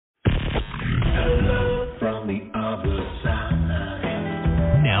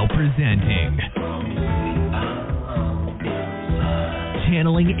presenting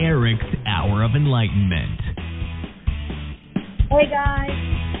Channeling Erik's Hour of Enlightenment. Hey guys,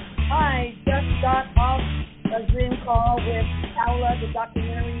 I just got off a Zoom call with Paula, the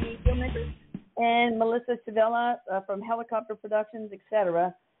documentary filmmaker, and Melissa Chavella from Helicopter Productions,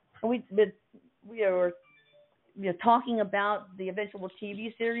 etc. And we are talking about the eventual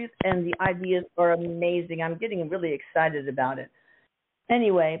TV series, and the ideas are amazing. I'm getting really excited about it.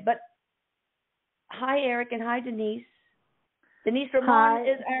 Anyway, but hi Erik and hi Denise. Denise Ramon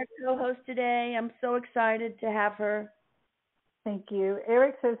is our co-host today. I'm so excited to have her. Thank you.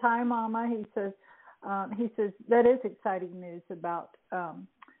 Erik says hi, Mama. He says that is exciting news about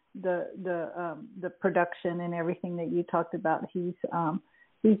the production and everything that you talked about. He's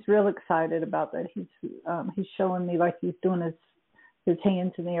real excited about that. He's showing me like he's doing his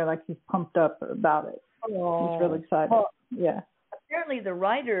hands in the air, like he's pumped up about it. Oh. He's real excited. Well, yeah. Apparently, the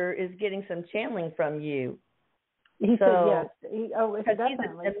writer is getting some channeling from you. He said yes. He's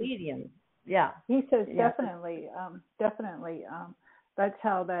Definitely a medium. Yeah. He says definitely. That's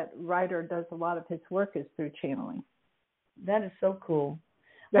how that writer does a lot of his work, is through channeling. That is so cool.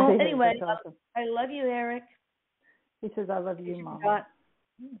 Well, anyway, awesome. I love you, Erik. He says, I love you, Mom.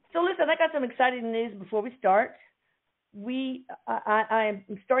 So listen, I got some exciting news before we start. I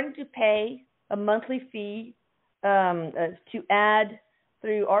am starting to pay a monthly fee to add,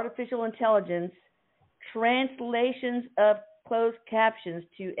 through artificial intelligence, translations of closed captions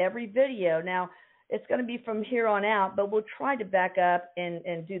to every video. Now, it's going to be from here on out, but we'll try to back up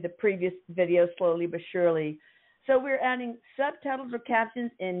and do the previous video slowly but surely. So we're adding subtitles or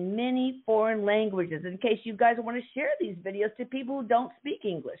captions in many foreign languages in case you guys want to share these videos to people who don't speak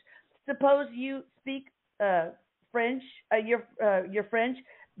English. Suppose you speak French, you're French,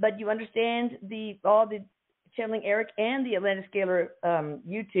 but you understand all the Channeling Erik and the Atlantic Scalar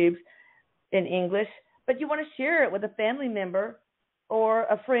YouTubes in English, but you want to share it with a family member or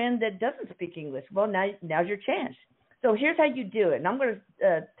a friend that doesn't speak English. Well, now's your chance. So here's how you do it. And I'm going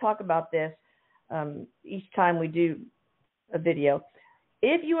to talk about this each time we do a video.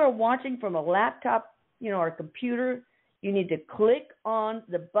 If you are watching from a laptop, or a computer, you need to click on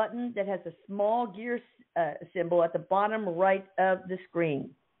the button that has a small gear symbol at the bottom right of the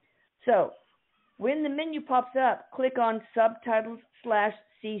screen. So when the menu pops up, click on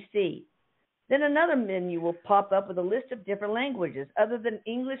Subtitles/CC. Then another menu will pop up with a list of different languages. Other than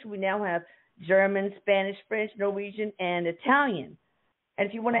English, we now have German, Spanish, French, Norwegian, and Italian. And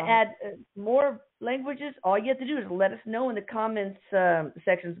if you want to add more languages, all you have to do is let us know in the comments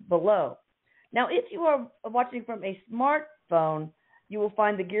sections below. Now, if you are watching from a smartphone, you will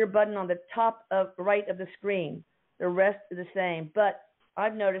find the gear button on the top right of the screen. The rest is the same. But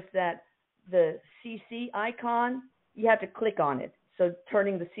I've noticed that the CC icon, you have to click on it. So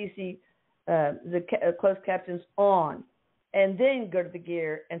turning the CC, closed captions on, and then go to the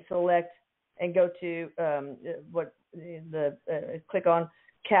gear and select and go to click on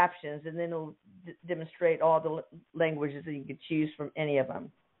captions, and then it'll demonstrate all the languages that you could choose from any of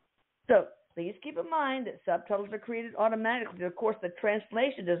them. So please keep in mind that subtitles are created automatically. Of course, the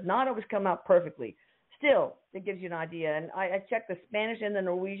translation does not always come out perfectly. Still, it gives you an idea. And I checked the Spanish and the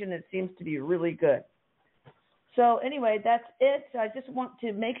Norwegian. It seems to be really good. So anyway, that's it. I just want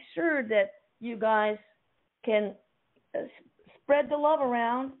to make sure that you guys can spread the love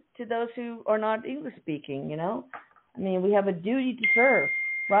around to those who are not English speaking, I mean, we have a duty to serve,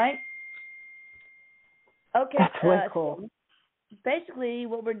 right? Okay. That's really cool. So basically,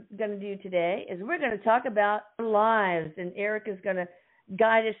 what we're going to do today is we're going to talk about our lives, and Erik is going to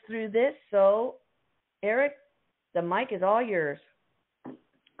guide us through this. So, Erik, the mic is all yours.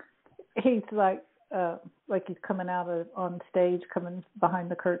 He's like he's coming out on stage, coming behind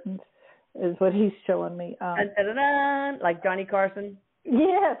the curtains, is what he's showing me. Like Johnny Carson.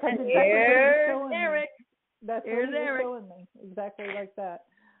 Yes, that's exactly what he's showing Erik. me. That's what he's showing me, exactly like that.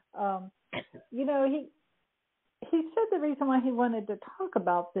 He said the reason why he wanted to talk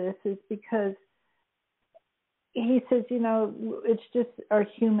about this is because he says, it's just our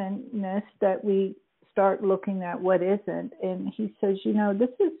humanness that we start looking at what isn't. And he says,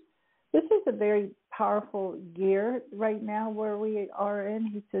 this is a very powerful year right now where we are in.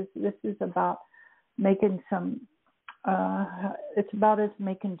 He says this is about making it's about us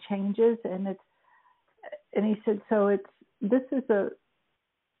making changes, and he said,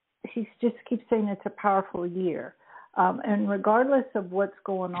 he just keeps saying it's a powerful year. And regardless of what's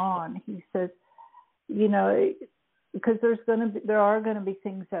going on, he says, because there are going to be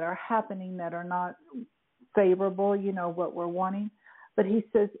things that are happening that are not favorable, what we're wanting. But he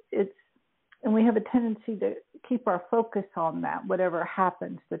says and we have a tendency to keep our focus on that, whatever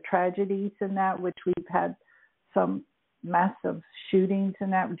happens, the tragedies in that, which we've had some massive shootings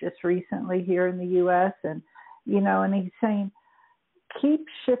in that just recently here in the U.S. And, and he's saying, keep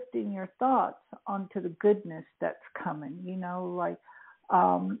shifting your thoughts onto the goodness that's coming,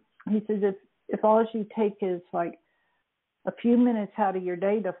 he says, if all you take is like a few minutes out of your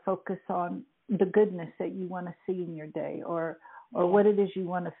day to focus on the goodness that you want to see in your day, or what it is you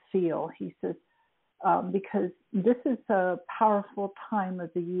want to feel, he says, because this is a powerful time of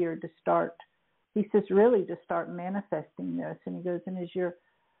the year to start, he says, really to start manifesting this. And he goes, and as you're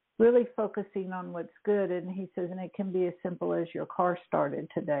really focusing on what's good, and he says, and it can be as simple as your car started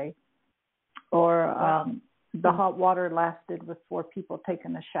today, or the hot water lasted with 4 people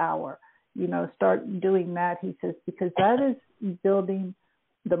taking a shower. Start doing that, he says, because that is building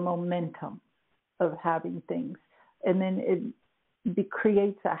the momentum of having things. And then it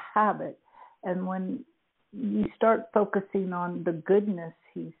creates a habit. And when you start focusing on the goodness,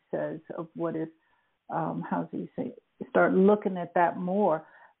 he says, of what is, how does he say, start looking at that more,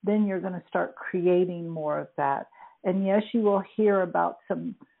 then you're going to start creating more of that. And yes, you will hear about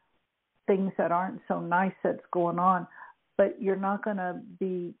some things that aren't so nice that's going on, but you're not going to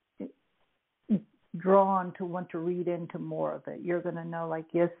be drawn to want to read into more of it. You're going to know, like,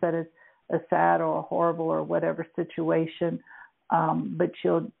 yes, that is a sad or a horrible or whatever situation, but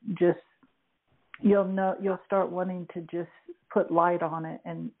you'll start wanting to just put light on it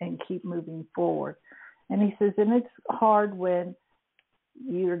and keep moving forward. And he says, and it's hard when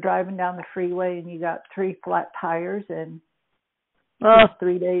you're driving down the freeway and you got 3 flat tires and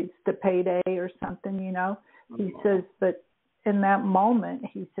 3 days to payday or something, He says, but in that moment,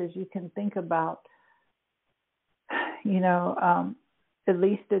 he says, you can think about, at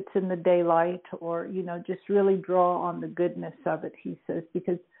least it's in the daylight, or, just really draw on the goodness of it, he says,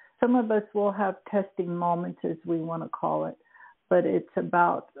 because some of us will have testing moments, as we want to call it, but it's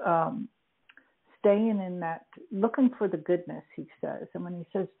about staying in that, looking for the goodness, he says. And when he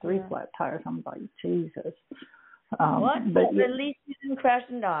says 3 flat tires, I'm like, Jesus. What? But at least you didn't crash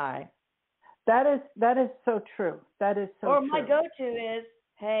and die. That is so true. That is so true. Or my go-to is,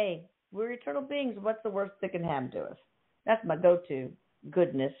 hey, we're eternal beings. What's the worst that can happen to us? That's my go-to,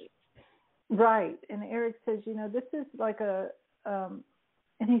 goodness. Right. And Erik says, this is like and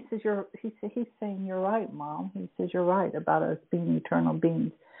he says, he's saying, you're right, Mom. He says, you're right about us being eternal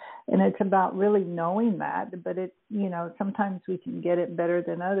beings. And it's about really knowing that, but it, sometimes we can get it better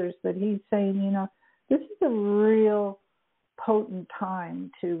than others. But he's saying, this is a real potent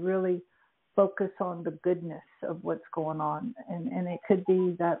time to really focus on the goodness of what's going on. And it could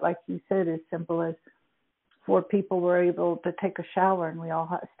be that, like you said, as simple as 4 people were able to take a shower and we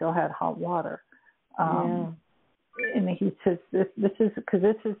all still had hot water. And he says, this is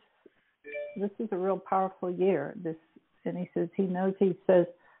a real powerful year. And he says, he says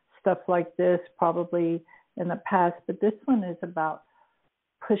stuff like this probably in the past, but this one is about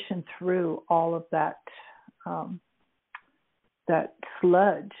pushing through all of that, that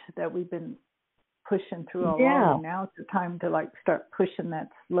sludge that we've been pushing through along. Now it's the time to start pushing that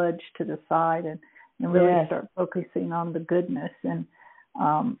sludge to the side and really start focusing on the goodness. And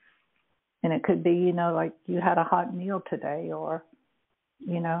it could be, like you had a hot meal today, or,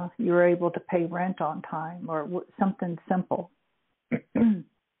 you were able to pay rent on time, or something simple.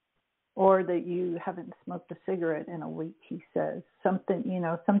 Or that you haven't smoked a cigarette in a week, he says. Something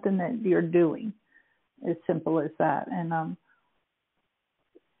that you're doing, as simple as that. And,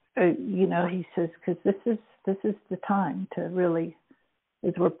 he says, because this is the time to really,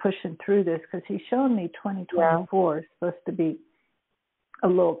 as we're pushing through this, because he's showing me 2024 is supposed to be a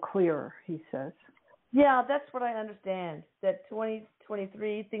little clearer, he says. Yeah, that's what I understand, that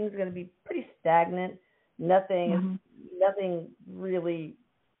 2023, things are going to be pretty stagnant. Nothing really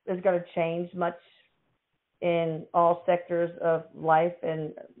is going to change much in all sectors of life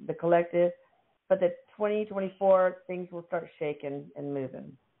and the collective, but that 2024, things will start shaking and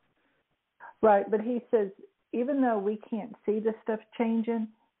moving. Right, but he says, even though we can't see the stuff changing,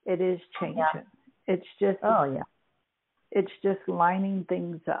 it is changing. Yeah. It's just, it's just lining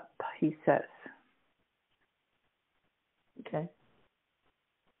things up, he says. Okay.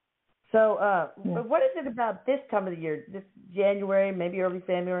 So, but what is it about this time of the year, this January, maybe early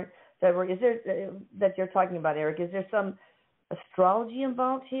February, is there that you're talking about, Erik? Is there some astrology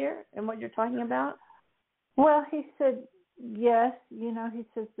involved here in what you're talking about? Well, he said yes. He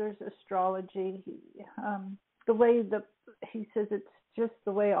says there's astrology. He says it's just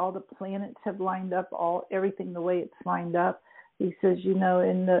the way all the planets have lined up, everything the way it's lined up. He says, in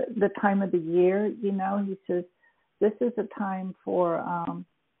the time of the year, he says this is a time for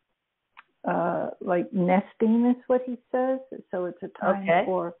like nesting is what he says. So it's a time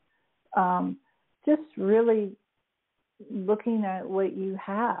for just really looking at what you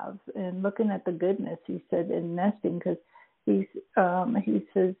have and looking at the goodness, he said, in nesting, because he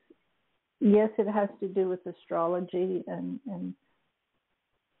says, yes, it has to do with astrology and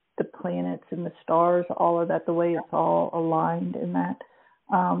the planets and the stars, all of that, the way it's all aligned in that.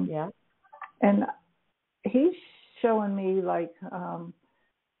 And he's showing me like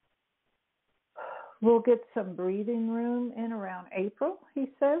we'll get some breathing room in around April, he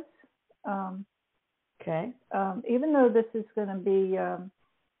says. Even though this is going to be,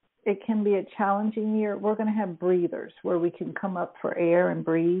 it can be a challenging year, we're going to have breathers where we can come up for air and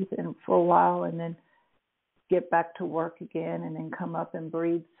breathe and for a while and then get back to work again and then come up and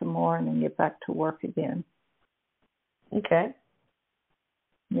breathe some more and then get back to work again. Okay.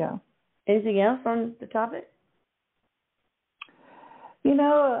 Yeah. Anything else on the topic? You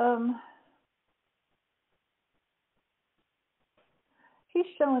know, he's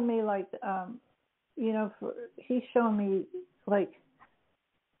showing me like, he's showing me like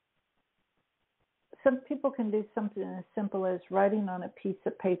some people can do something as simple as writing on a piece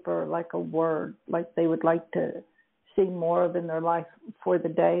of paper like a word, like they would like to see more of in their life for the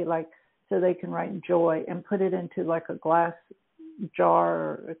day, like so they can write joy and put it into like a glass jar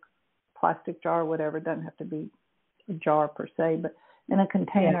or a plastic jar or whatever. It doesn't have to be a jar per se, but in a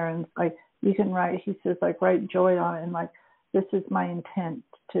container. And like you can write, he says, like write joy on it and like, this is my intent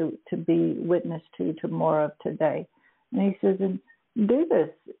to be witness to more of today. And he says, and do this,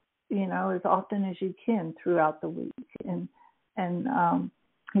 as often as you can throughout the week. And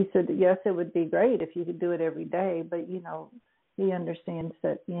he said, yes, it would be great if you could do it every day, but, he understands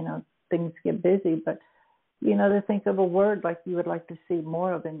that, things get busy, but, to think of a word like you would like to see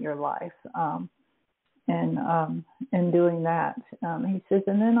more of in your life, and doing that. He says,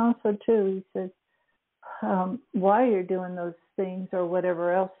 and then also too, he says, while you're doing those things or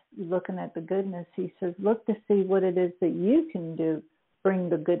whatever else, looking at the goodness, he says, look to see what it is that you can do, bring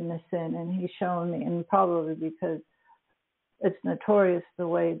the goodness in. And he's showing me, and probably because it's notorious the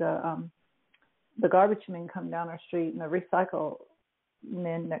way the garbage men come down our street and the recycle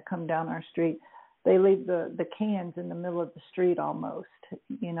men that come down our street, they leave the cans in the middle of the street almost,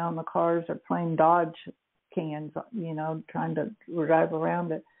 and the cars are playing dodge cans, trying to drive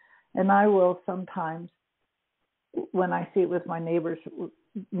around it. And I will sometimes, when I see it with my neighbors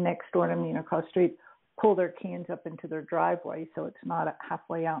next door to me across the street, pull their cans up into their driveway so it's not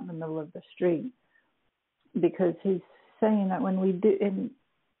halfway out in the middle of the street. Because he's saying that when we do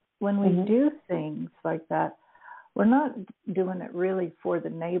things like that, we're not doing it really for the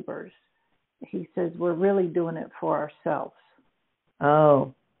neighbors. He says we're really doing it for ourselves.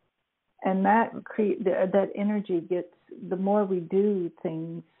 Oh. And that that energy gets, the more we do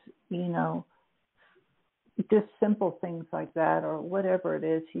things, just simple things like that or whatever it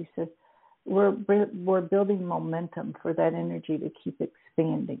is, he says, we're building momentum for that energy to keep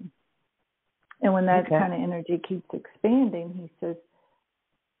expanding. And when that kind of energy keeps expanding, he says,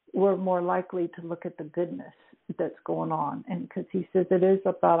 we're more likely to look at the goodness that's going on. And because he says it is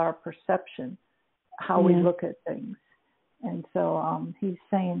about our perception, how we look at things. And so he's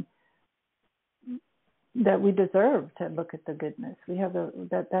saying that we deserve to look at the goodness. We have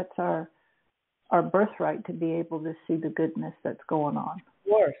that's our birthright to be able to see the goodness that's going on. Of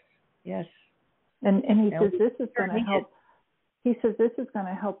course. Yes. And he says this is going to help. He says this is going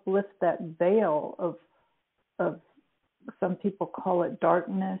to help lift that veil of some people call it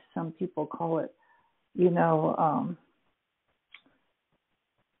darkness, some people call it,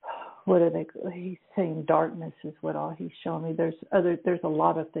 what are they? He's saying darkness is what all he's showing me. There's a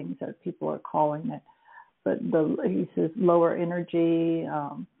lot of things that people are calling it, but he says lower energy.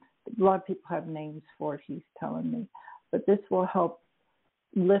 A lot of people have names for it. He's telling me, but this will help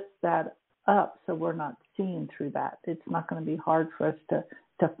lift that up so we're not seeing through that. It's not going to be hard for us to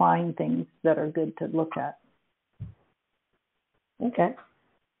find things that are good to look at. Okay.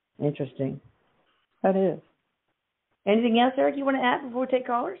 Interesting. That is. Anything else, Eric, you want to add before we take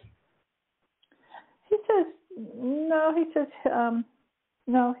callers? He says no. He says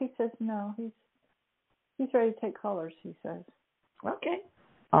no. He says no. He's ready to take callers, he says. Okay.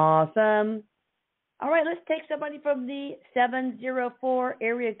 Awesome. All right, let's take somebody from the 704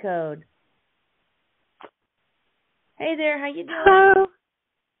 area code. Hey there, how you doing? Hello.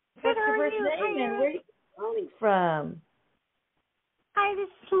 What's your first name and where are you calling from? Hi, this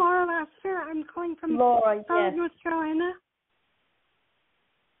is Laura Lasker. I'm calling from Laura, yes. North Carolina.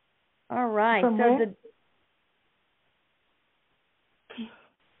 All right. From where?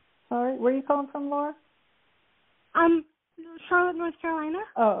 Sorry, where are you calling from, Laura? Charlotte, North Carolina.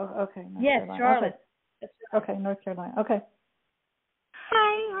 Oh, okay. Yes, Carolina. Charlotte. Okay, North Carolina. Okay.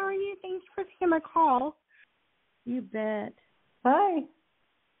 Hi, how are you? Thanks for taking my call. You bet. Hi.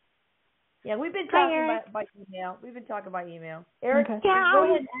 Yeah, we've been talking by email. Eric, Okay. Yeah, go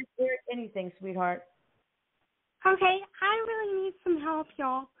ahead and ask Eric anything, sweetheart. Okay, I really need some help,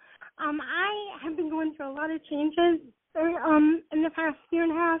 y'all. I have been going through a lot of changes in the past year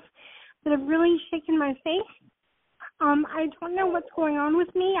and a half that have really shaken my faith. I don't know what's going on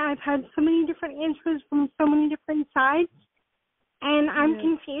with me. I've had so many different answers from so many different sides, and I'm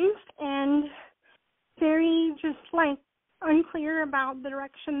confused and very just like unclear about the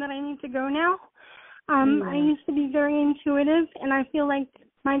direction that I need to go now. I used to be very intuitive, and I feel like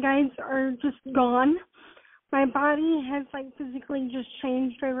my guides are just gone. My body has like physically just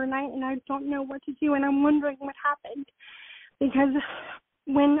changed overnight, and I don't know what to do, and I'm wondering what happened, because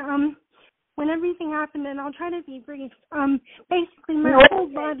when everything happened, and I'll try to be brief, basically my whole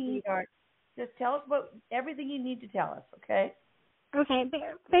body. Sweetheart. Just tell us everything you need to tell us, okay? Okay,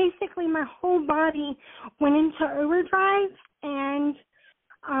 basically my whole body went into overdrive, and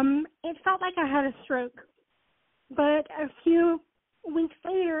it felt like I had a stroke. But a few weeks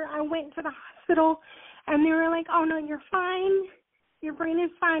later, I went to the hospital, and they were like, "Oh no, you're fine. Your brain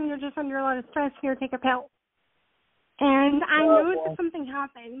is fine. You're just under a lot of stress. Here, take a pill." And I know that something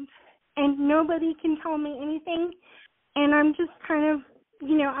happened, and nobody can tell me anything. And I'm just kind of,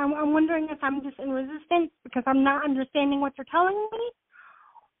 I'm wondering if I'm just in resistance because I'm not understanding what they're telling me,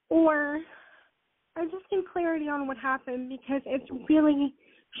 or I just need clarity on what happened, because it's really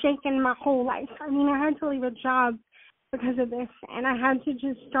shaken my whole life. I mean, I had to leave a job because of this, and I had to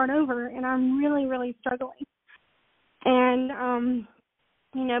just start over, and I'm really, really struggling. And,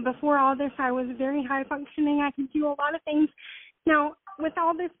 before all this, I was very high functioning. I could do a lot of things. Now, with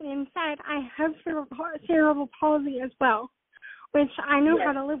all this being said, I have cerebral palsy as well, which I know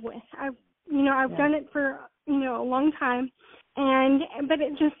how to live with. I've done it for, a long time. But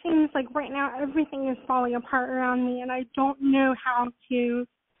it just seems like right now everything is falling apart around me, and I don't know how to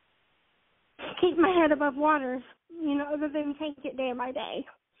keep my head above water, other than take it day by day.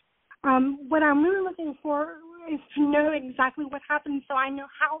 What I'm really looking for is to know exactly what happened so I know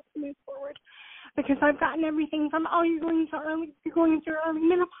how to move forward. Because I've gotten everything from, you're going through early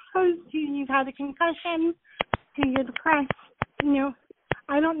menopause, to you've had a concussion, to you're depressed.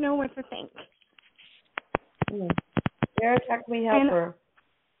 I don't know what to think. Eric, how can we help her?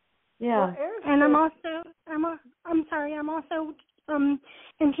 Yeah. Well, and I'm also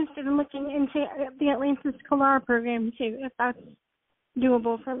interested in looking into the Atlantis Kalara program too, if that's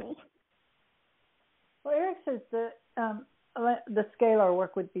doable for me. Well, Eric says that the scalar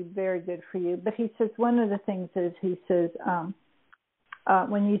work would be very good for you, but he says one of the things is, he says,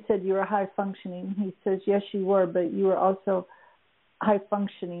 when you said you were high functioning, he says, yes, you were, but you were also high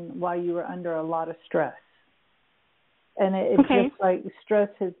functioning while you were under a lot of stress. And it's just like stress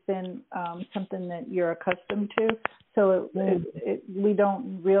has been something that you're accustomed to. So we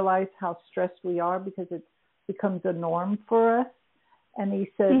don't realize how stressed we are because it becomes a norm for us. And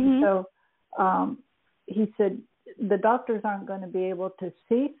he said, he said, the doctors aren't going to be able to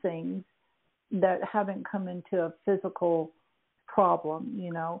see things that haven't come into a physical problem,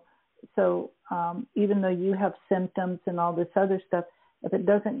 So even though you have symptoms and all this other stuff, if it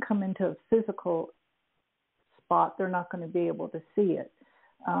doesn't come into a physical spot, they're not going to be able to see it.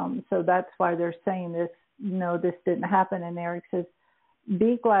 So that's why they're saying this, this didn't happen. And Erik says,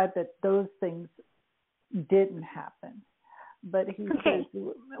 be glad that those things didn't happen. But he says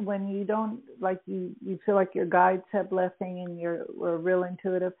when you don't, like you feel like your guides have left hanging and we're real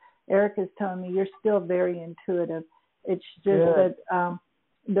intuitive, Erik is telling me you're still very intuitive. It's just that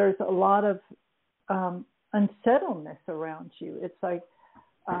there's a lot of unsettledness around you. It's like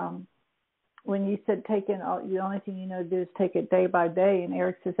when you said the only thing you know to do is take it day by day, and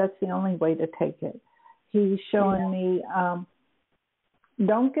Erik says that's the only way to take it. He's showing me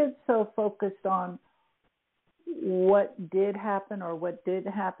don't get so focused on what did happen or what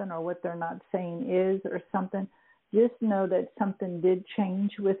didn't happen or what they're not saying is or something. Just know that something did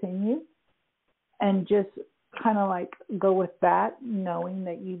change within you, and just kind of like go with that, knowing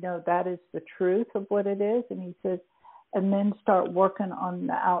that that is the truth of what it is. And he says, and then start working on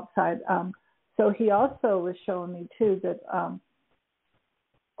the outside. So he also was showing me too that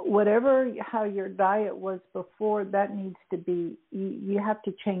how your diet was before, that needs to be, you have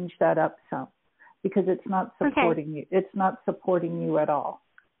to change that up some, because it's not supporting you. It's not supporting you at all.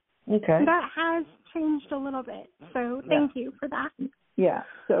 Okay. That has changed a little bit. So thank you for that. Yeah.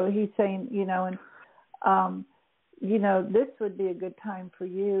 So he's saying, this would be a good time for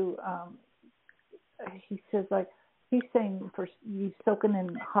you. He says, like, he's saying for you soaking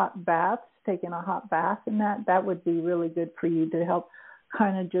in hot baths, taking a hot bath, and that would be really good for you to help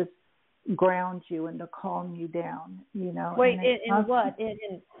kind of just ground you and to calm you down. Wait, in what?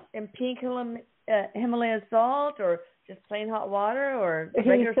 In pink Himalayan salt, or just plain hot water, or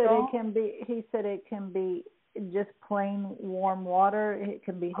regular salt? He said it can be just plain warm water. It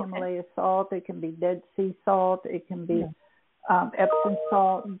can be Himalaya salt. It can be Dead Sea salt. It can be Epsom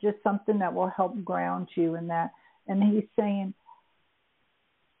salt. Just something that will help ground you in that. And he's saying,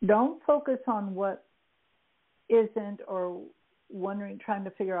 don't focus on what isn't or trying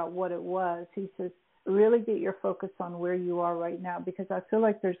to figure out what it was. He says, really get your focus on where you are right now, because I feel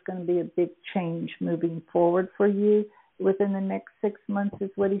like there's going to be a big change moving forward for you within the next 6 months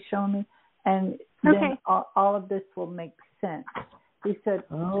is what he's showing me. And then all of this will make sense. He said,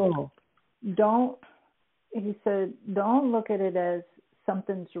 don't look at it as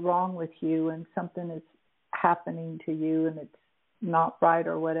something's wrong with you and something is happening to you and it's not right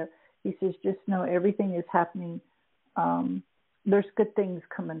or whatever. He says, just know everything is happening. There's good things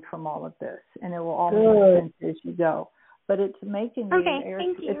coming from all of this, and it will all make sense as you go. But it's making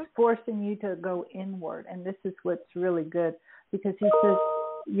it's forcing you to go inward, and this is what's really good, because he says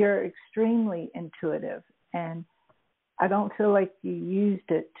you're extremely intuitive, and I don't feel like you used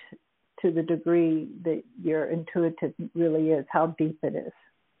it to the degree that your intuitive really is, how deep it is.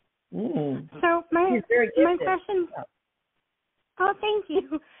 So my question. Oh, thank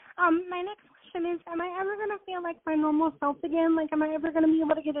you. My next question is, am I ever going to feel like my normal self again? Like, am I ever going to be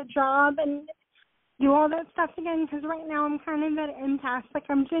able to get a job and do all that stuff again? Because right now I'm kind of at an impasse. Like,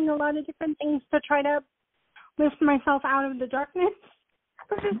 I'm doing a lot of different things to try to lift myself out of the darkness,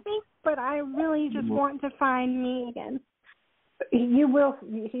 so to speak. But I really just want to find me again. You will.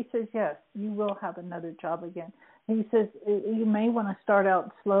 He says, yes, you will have another job again. He says you may want to start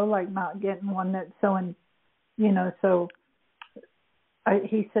out slow, like not getting one that's so,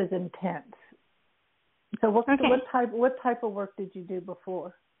 he says intense. So what type of work did you do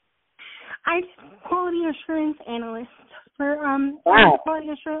before? I did quality assurance analyst for quality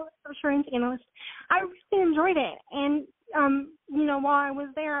assurance analyst. I really enjoyed it, and while I was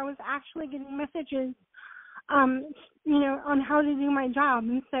there, I was actually getting messages, on how to do my job.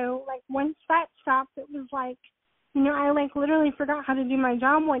 And so, like, once that stopped, it was like, I literally forgot how to do my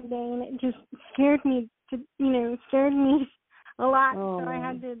job one day, and it just scared me a lot. So I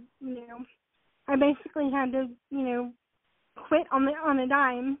had to, I basically had to, quit on a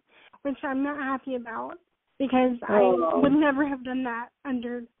dime, which I'm not happy about, because I would never have done that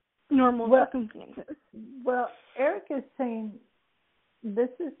under normal circumstances. Well, Erik is saying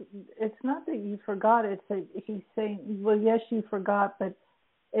it's not that you forgot, it's that he's saying, well, yes, you forgot, but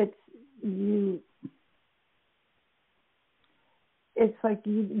it's like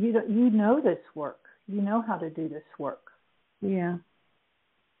you know this work. You know how to do this work. Yeah.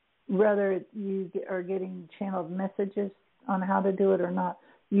 Whether you are getting channeled messages on how to do it or not,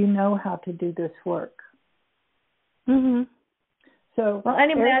 you know how to do this work. Mhm. So, well,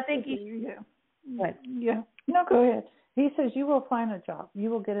 anyway, Erik, I think Yeah. No, go ahead. He says you will find a job. You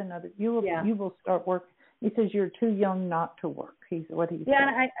will get another. You will start working. He says you're too young not to work. He's what he says. Yeah,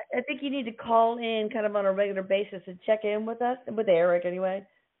 and I think you need to call in kind of on a regular basis and check in with us, with Erik anyway.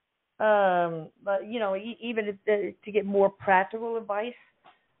 But even to get more practical advice,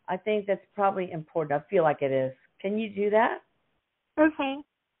 I think that's probably important. I feel like it is. Can you do that? Okay.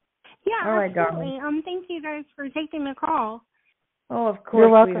 Yeah, all right, absolutely. Darling. Thank you guys for taking the call. Oh, of course. You're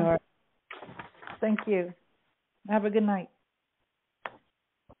welcome. Sweetheart. Thank you. Have a good night.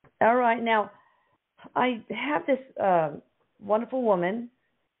 All right. Now, I have this wonderful woman.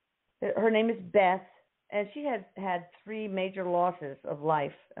 Her name is Beth, and she has had 3 major losses of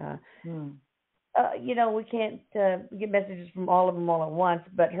life. We can't get messages from all of them all at once,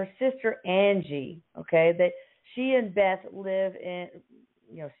 but her sister Angie, that she and Beth live in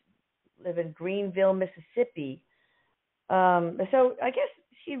Greenville, Mississippi. So I guess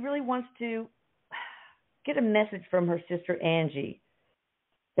she really wants to get a message from her sister Angie.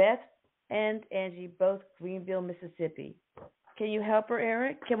 Beth and Angie, both Greenville, Mississippi. Can you help her,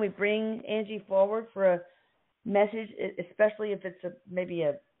 Erik? Can we bring Angie forward for a message, especially if it's maybe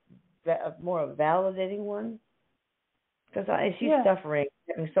a more validating one? Because she's suffering,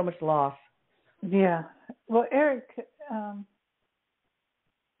 having so much loss. Yeah. Well, Erik,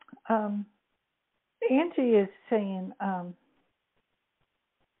 Angie is saying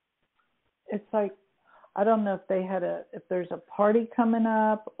it's like, I don't know if there's a party coming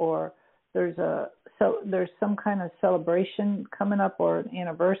up, or there's some kind of celebration coming up, or an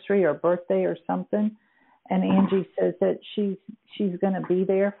anniversary or birthday or something, and Angie says that she's going to be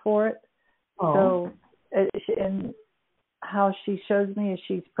there for it. So and how she shows me is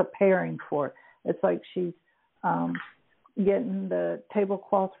she's preparing for it. It's like she's getting the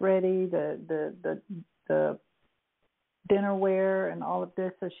tablecloth ready, the dinnerware and all of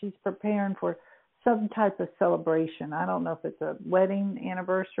this. So she's preparing for some type of celebration. I don't know if it's a wedding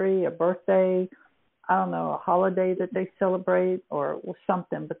anniversary, a birthday, I don't know, a holiday that they celebrate or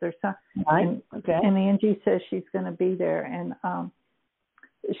something. But there's some. Right. Okay. And Angie says she's going to be there. And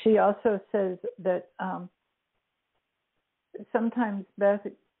she also says that sometimes Beth,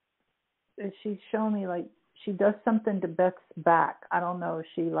 she's shown me like she does something to Beth's back. I don't know if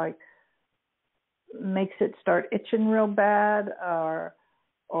she like makes it start itching real bad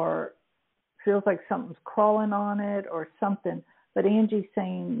or feels like something's crawling on it or something. But Angie's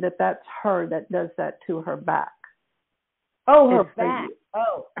saying that that's her that does that to her back. Oh, her back.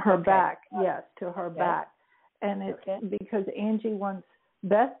 Her okay. back, yes, to her back. And it's because Angie wants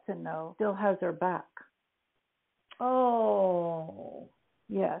Beth to know still has her back. Oh.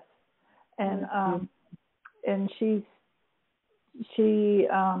 Yes. And and she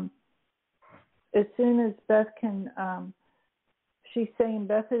as soon as Beth can she's saying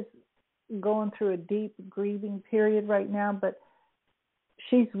Beth is going through a deep grieving period right now, but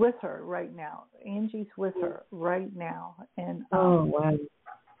she's with her right now. Angie's with her right now. And wow.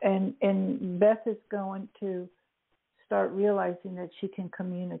 And Beth is going to start realizing that she can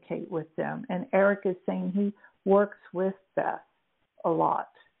communicate with them. And Erik is saying he works with Beth a lot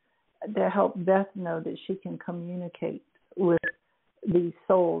to help Beth know that she can communicate with these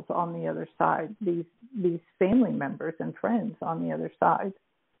souls on the other side, these family members and friends on the other side.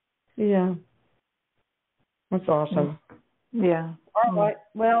 Yeah. That's awesome. Yeah. All right.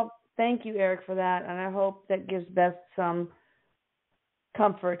 Well, thank you, Erik, for that. And I hope that gives Beth some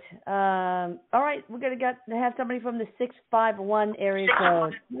comfort. All right. We're going to have somebody from the 651 area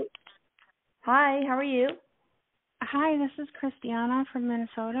code. Hi, how are you? Hi, this is Christiana from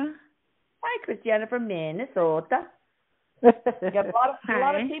Minnesota. Hi, Christiana from Minnesota. You got a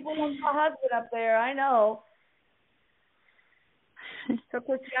lot of people with my husband up there. I know. So,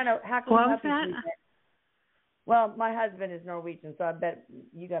 Christiana, how can we help you? Well, my husband is Norwegian, so I bet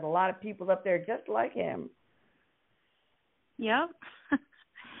you got a lot of people up there just like him. Yep.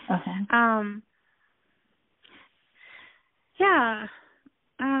 Uh-huh. Yeah.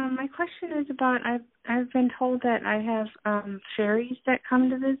 My question is about I've been told that I have fairies that come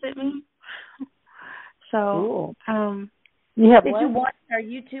to visit me. So, cool. You have Did you watch our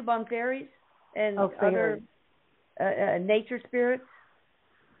YouTube on fairies and other nature spirits?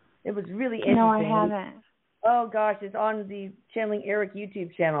 It was really interesting. No, I haven't. Oh, gosh, it's on the Channeling Erik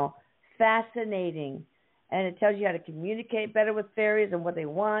YouTube channel. Fascinating. And it tells you how to communicate better with fairies and what they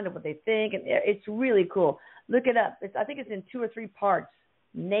want and what they think. And it's really cool. Look it up. I think it's in 2 or 3 parts.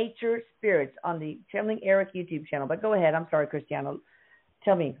 Nature Spirits on the Channeling Erik YouTube channel. But go ahead. I'm sorry, Christiana.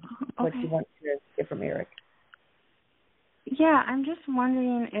 Tell me what you want to get from Erik. Yeah, I'm just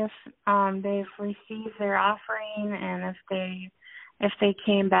wondering if they've received their offering and if they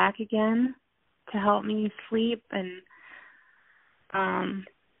came back again to help me sleep, and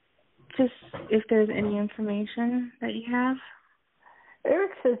just if there's any information that you have.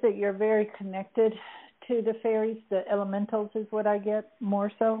 Erik says that you're very connected to the fairies, the elementals is what I get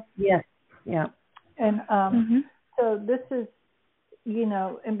more so. Yes, yeah. And so this is,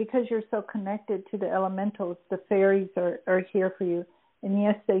 and because you're so connected to the elementals, the fairies are here for you. And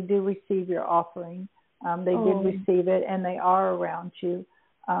yes, they do receive your offering. They did receive it, and they are around you.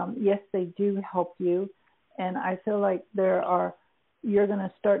 Yes, they do help you. And I feel like you're going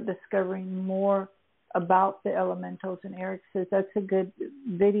to start discovering more about the elementals. And Erik says that's a good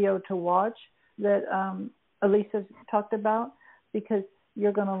video to watch that Elisa's talked about, because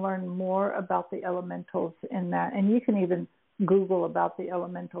you're going to learn more about the elementals in that. And you can even Google about the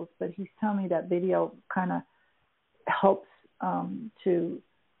elementals, but he's telling me that video kind of helps to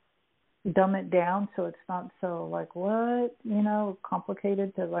dumb it down so it's not so like, what,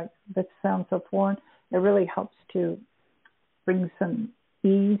 complicated to like, that sounds so foreign. It really helps to bring some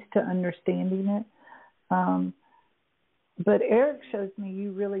ease to understanding it. But Erik shows me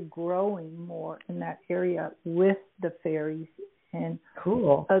you really growing more in that area with the fairies and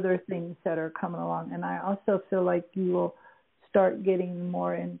other things that are coming along. And I also feel like you will start getting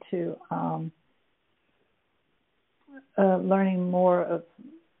more into learning more of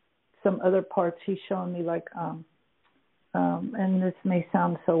some other parts. He's showing me like, and this may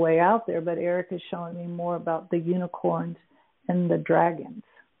sound so way out there, but Erik is showing me more about the unicorns and the dragons.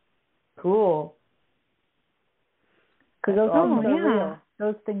 Cool. Because those things are real.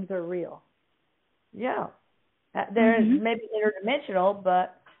 Those things are real. Yeah. They're maybe interdimensional,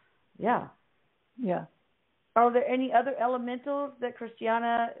 but yeah. Yeah. Are there any other elementals that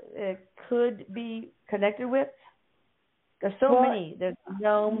Christiana could be connected with? There's so many. There's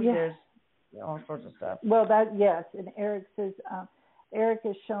gnomes. Yeah. There's all sorts of stuff. Well, yes. And Erik says, Erik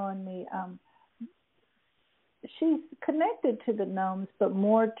is showing me. She's connected to the gnomes, but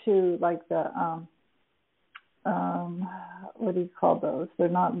more to like the what do you call those? They're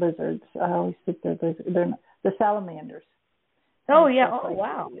not lizards. I always think they're lizards. They're not, the salamanders. Oh yeah. Oh like,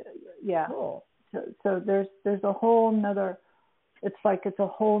 wow. Yeah. Cool. So there's a whole nother. It's like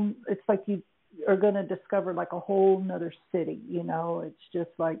you are going to discover like a whole nother city. You know, it's just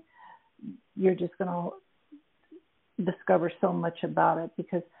like you're just going to discover so much about it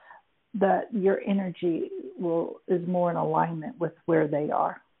because that your energy is more in alignment with where they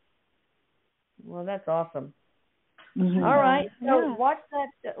are. Well, that's awesome. Mm-hmm. All right, so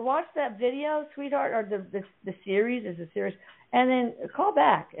watch that video, sweetheart, or the series is a series, and then call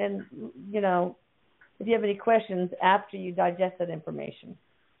back, and you know, if you have any questions after you digest that information.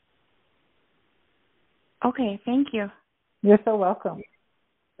 Okay, thank you. You're so welcome.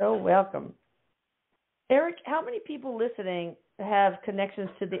 So welcome. Erik, how many people listening have connections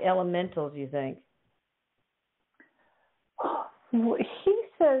to the elementals, you think? He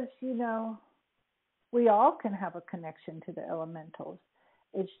says, you know, we all can have a connection to the elementals.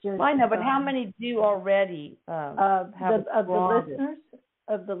 It's just I know, but how many do already have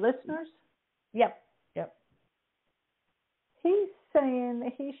of the listeners? Yep.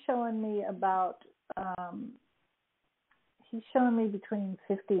 He's showing me about he's showing me between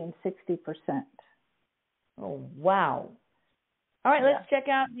 50 and 60%. Oh wow! All right, let's check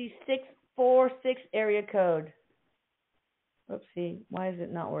out the 646 area code. Oopsie, why is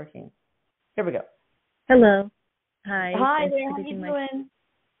it not working? Here we go. Hello. Hi. Hi there. How you doing?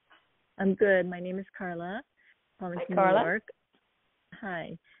 I'm good. My name is Carla. Calling from New York.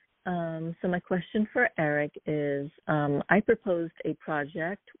 Hi. So my question for Erik is, I proposed a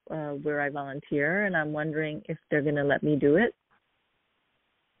project where I volunteer, and I'm wondering if they're going to let me do it.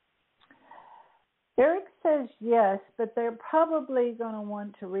 Erik says yes, but they're probably going to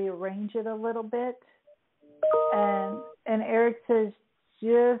want to rearrange it a little bit. And Erik says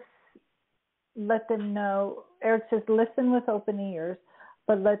just let them know. Erik says listen with open ears,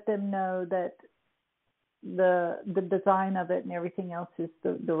 but let them know that the design of it and everything else is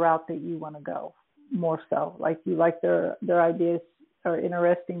the route that you want to go more so. Like you like their ideas are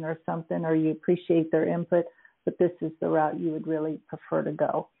interesting or something, or you appreciate their input, but this is the route you would really prefer to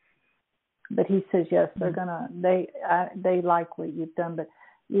go. But he says yes, they like what you've done, but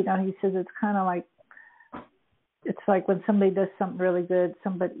you know, he says it's kind of like when somebody does something really good,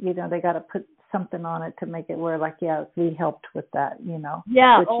 somebody, you know, they got to put something on it to make it where like, yeah, we helped with that, you know.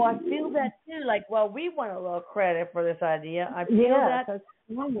 Yeah. I feel that too. Like, well, we want a little credit for this idea. I feel that's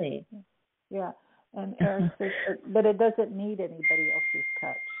lonely. Yeah. And Erik says, but it doesn't need anybody else's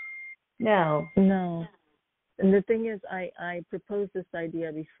touch. No. And the thing is, I proposed this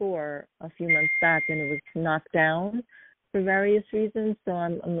idea before a few months back, and it was knocked down for various reasons. So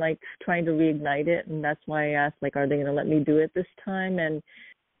I'm like trying to reignite it, and that's why I asked, like, are they going to let me do it this time? And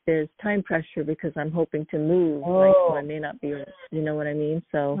there's time pressure because I'm hoping to move, like, so I may not be, you know what I mean?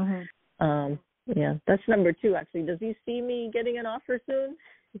 So, yeah, that's number 2, actually. Does he see me getting an offer soon?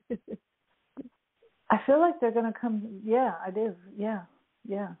 I feel like they're going to come. Yeah, I do. Yeah.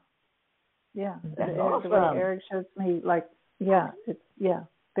 That's awesome. The way Erik shows me, like, it's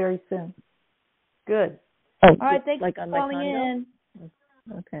very soon. Good. Oh, all right, thanks like for on calling my condo? in.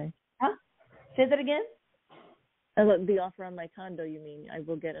 Okay. Huh? Say that again? The offer on my condo, you mean? I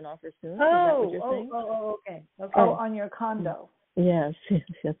will get an offer soon? Is that what you're saying? Okay. Oh, on your condo. Yes,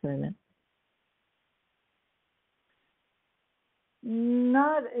 that's what I meant.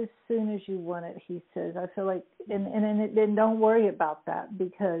 Not as soon as you want it, he says. I feel like, and don't worry about that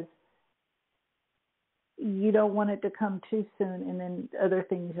because you don't want it to come too soon, and then other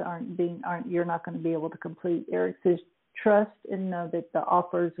things you're not going to be able to complete. Erik says, trust and know that the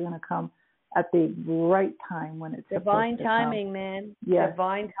offer is going to come at the right time when it's divine timing, come. Man. Yes.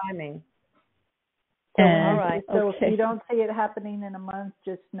 Divine timing. All right. So if you don't see it happening in a month,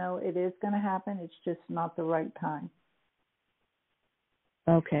 just know it is going to happen. It's just not the right time.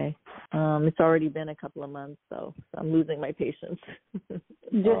 Okay. It's already been a couple of months, so I'm losing my patience. Just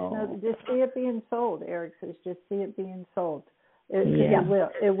see it being sold. Erik says, just see it being sold.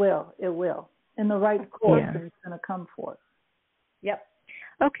 It will. And the right person is going to come for it. Yep.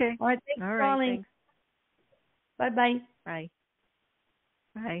 Okay. All right. Thanks for calling. Bye-bye. Bye.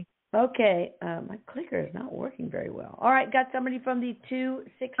 Bye. Okay. My clicker is not working very well. All right. Got somebody from the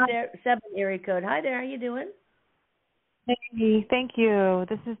 267 area code. Hi there. How you doing? Hey, thank you.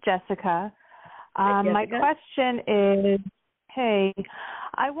 This is Jessica. My question is, hey,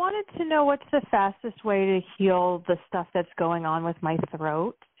 I wanted to know what's the fastest way to heal the stuff that's going on with my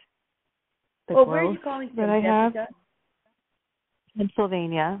throat. Where are you calling from, that I have? Jessica?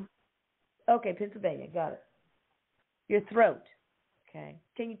 Pennsylvania. Okay, Pennsylvania. Got it. Your throat. Okay.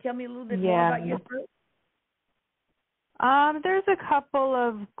 Can you tell me a little bit more about your throat? There's a couple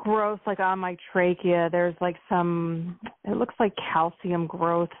of growths, like on my trachea. There's like it looks like calcium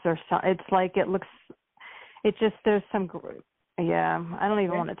growths or something. There's some, I don't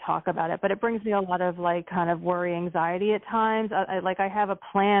even want to talk about it, but it brings me a lot of like kind of worry, anxiety at times. I have a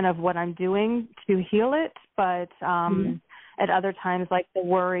plan of what I'm doing to heal it, but at other times, like the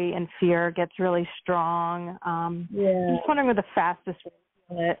worry and fear gets really strong. I'm just wondering what the fastest way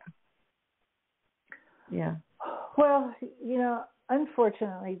to heal it. Yeah. Well,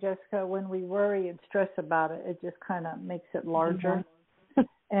 unfortunately, Jessica, when we worry and stress about it, it just kind of makes it larger.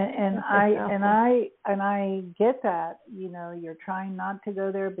 And I get that. You're trying not to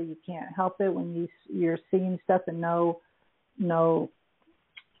go there, but you can't help it when you're seeing stuff and no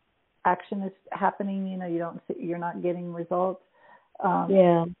action is happening. You're not getting results.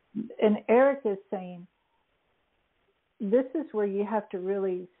 And Erik is saying this is where you have to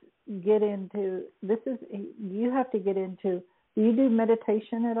really get into. You have to get into. Do you do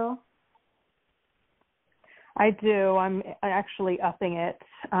meditation at all? I do. I'm actually upping it.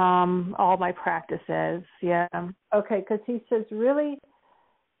 All my practices. Yeah. Okay, because he says really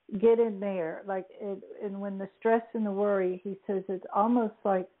get in there, and when the stress and the worry, he says it's almost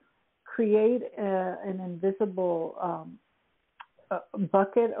like create an invisible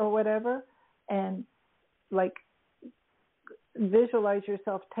bucket or whatever, and like visualize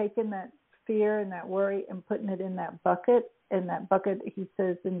yourself taking that fear and that worry and putting it in that bucket. And that bucket, he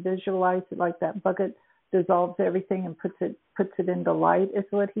says, and visualize it like that bucket dissolves everything and puts it into light, is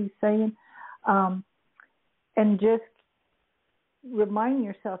what he's saying. And just remind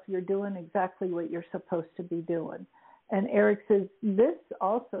yourself you're doing exactly what you're supposed to be doing. And Erik says this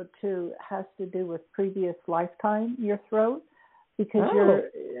also too has to do with previous lifetime, your throat, because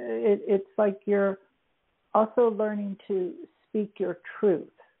it's like you're also learning to speak your truth.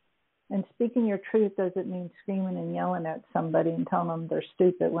 And speaking your truth doesn't mean screaming and yelling at somebody and telling them they're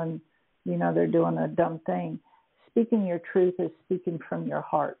stupid when they're doing a dumb thing. Speaking your truth is speaking from your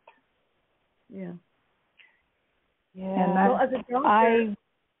heart. Yeah. Yeah. And as a doctor,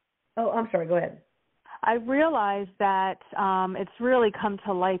 I'm sorry. Go ahead. I realized that it's really come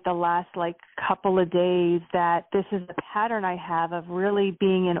to light the last couple of days that this is a pattern I have of really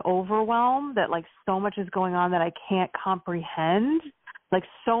being in overwhelm, that so much is going on that I can't comprehend.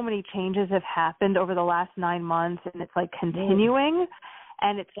 So many changes have happened over the last 9 months, and it's continuing.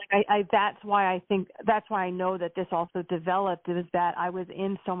 And it's that's why I know that this also developed, is that I was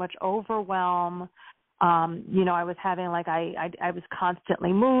in so much overwhelm. I was having I was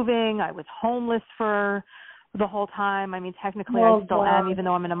constantly moving. I was homeless for the whole time. I mean, technically I still am, even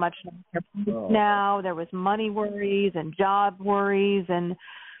though I'm in a much better place now. There was money worries and job worries, and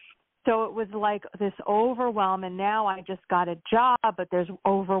so it was this overwhelm. And now I just got a job, but there's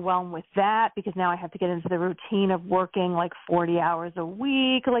overwhelm with that because now I have to get into the routine of working 40 hours a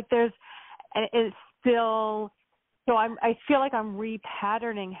week. It's still. So I feel like I'm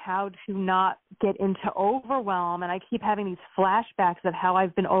repatterning how to not get into overwhelm, and I keep having these flashbacks of how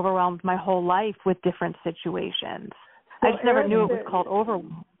I've been overwhelmed my whole life with different situations. So I just never knew it was called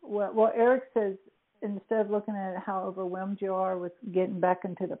overwhelm. Well, Erik says instead of looking at how overwhelmed you are with getting back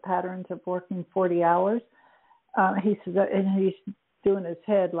into the patterns of working 40 hours, he says, and he's doing his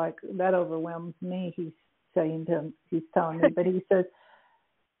head that overwhelms me, he's telling me, but he says,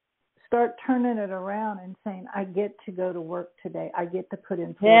 start turning it around and saying, I get to go to work today. I get to put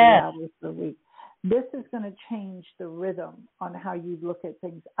in 40 hours a week. This is going to change the rhythm on how you look at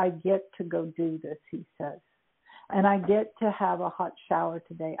things. I get to go do this, he says. And I get to have a hot shower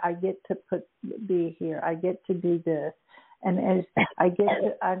today. I get to be here. I get to do this. And as I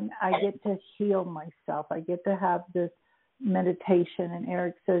get to heal myself. I get to have this meditation. And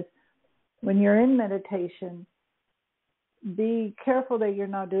Erik says, when you're in meditation, be careful that you're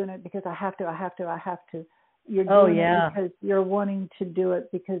not doing it because I have to. You're doing it because you're wanting to do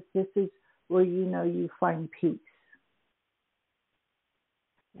it because this is where you find peace.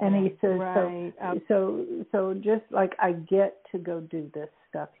 And he says, so just I get to go do this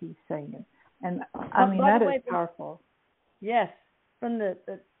stuff, he's saying. And that is powerful. Yes. From the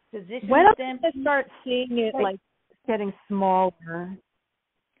physician when am I standpoint. going to start seeing it getting smaller?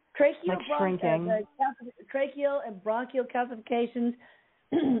 Tracheal and bronchial calcifications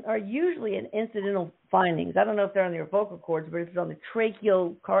are usually an incidental findings. I don't know if they're on your vocal cords, but if it's on the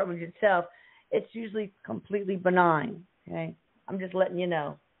tracheal cartilage itself, it's usually completely benign. Okay, I'm just letting you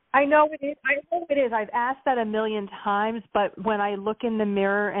know. I know it is. I know it is. I've asked that a million times, but when I look in the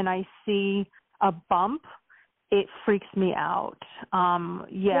mirror and I see a bump, it freaks me out.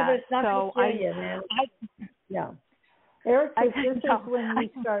 Yeah, but it's not so going to kill you, man. Yeah. Erik says this is when you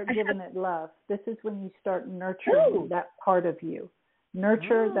start giving it love. This is when you start nurturing that part of you.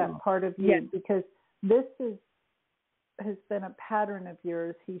 Nurture that part of you, because this has been a pattern of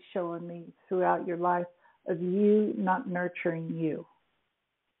yours, he's showing me, throughout your life, of you not nurturing you.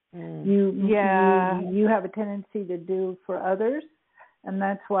 You have a tendency to do for others, and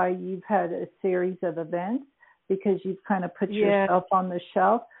that's why you've had a series of events, because you've kind of put yourself on the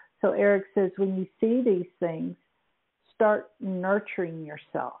shelf. So Erik says when you see these things, start nurturing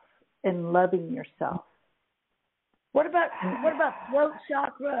yourself and loving yourself. What about throat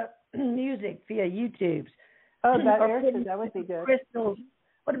chakra music via YouTube? Oh, Erik says that would be good. Crystals.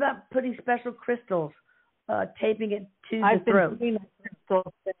 What about putting special crystals, taping it to the throat? I've been doing the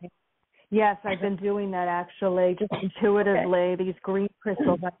crystal thing. Yes, I've been doing that actually, just intuitively. These green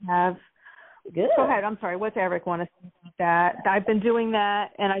crystals I have. Good. Go ahead. I'm sorry. What's Erik want to say about that? I've been doing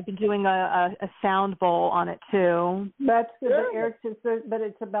that, and I've been doing a sound bowl on it too. That's good. But Erik says, but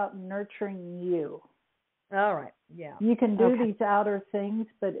it's about nurturing you. All right. Yeah. You can do these outer things,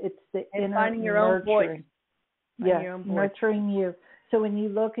 but it's the inner finding your nurturing. own voice. Yes, nurturing you. So when you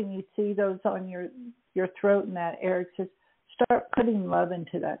look and you see those on your throat and that, Erik says, start putting love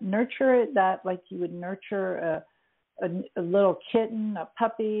into that. Nurture it that like you would nurture a little kitten, a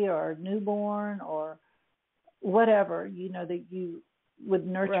puppy, or a newborn, or whatever, that you would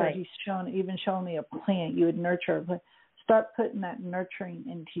nurture. Right. He's even shown me a plant. You would nurture. Start putting that nurturing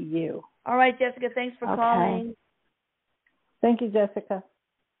into you. All right, Jessica, thanks for calling. Thank you, Jessica.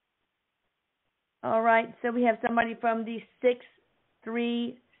 All right, so we have somebody from the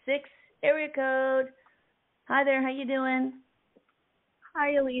 636 area code. Hi there, how you doing?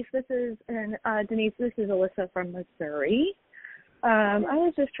 Hi, Elise. This is Denise. This is Alyssa from Missouri. I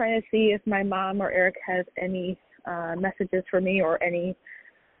was just trying to see if my mom or Erik has any messages for me or any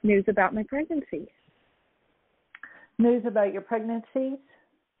news about my pregnancy. News about your pregnancies?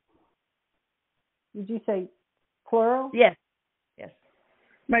 Did you say plural? Yes.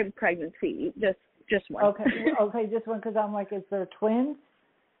 My pregnancy, just one. Okay, just one, because I'm like, is there twins?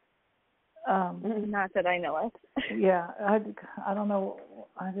 Not that I know of. Yeah, I don't know.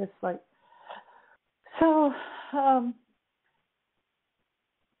 I just like, so,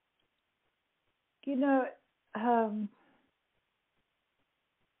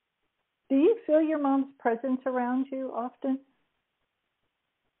 do you feel your mom's presence around you often?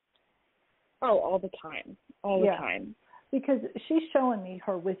 Oh, all the time. All the time. Because she's showing me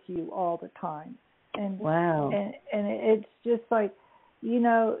her with you all the time. And wow. And it's just like,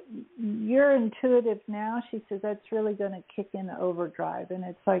 you're intuitive now. She says that's really going to kick in overdrive. And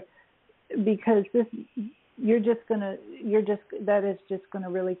it's like, because that is just going to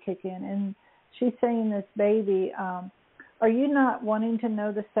really kick in. And she's saying this baby, are you not wanting to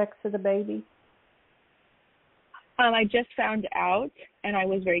know the sex of the baby? I just found out, and I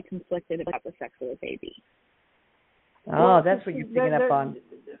was very conflicted about the sex of the baby. Oh, that's what you're picking up on.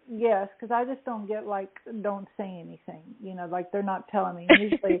 Yes, because I just don't get, don't say anything. They're not telling me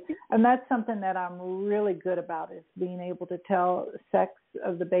usually. And that's something that I'm really good about, is being able to tell sex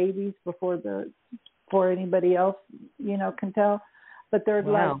of the babies before anybody else, can tell. But they're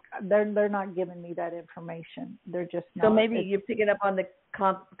they're not giving me that information. They're just not. So maybe you're picking up on the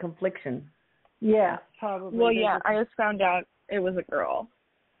confliction. Yeah, probably. Well, I just found out it was a girl.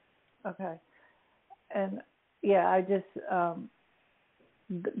 Okay. And yeah, I just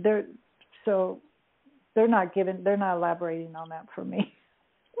they're not elaborating on that for me.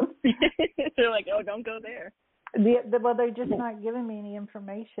 They're like, oh, don't go there. Well, they're just not giving me any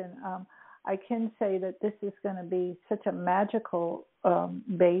information. I can say that this is going to be such a magical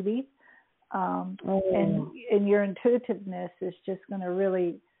baby, and your intuitiveness is just going to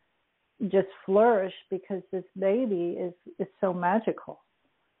really just flourish, because this baby is so magical,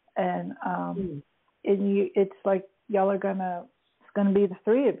 and it's like y'all are it's gonna be the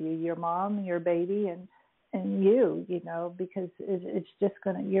three of you, your mom, your baby, and you, because it's just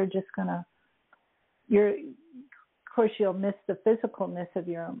of course you'll miss the physicalness of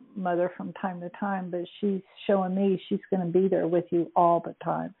your mother from time to time, but she's showing me she's going to be there with you all the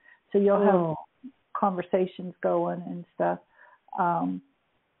time. So you'll have conversations going and stuff.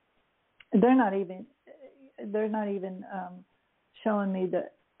 They're not even showing me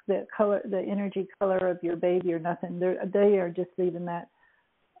the color, the energy color of your baby or nothing. They are just leaving that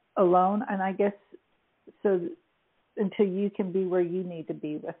alone. And I guess so. until you can be where you need to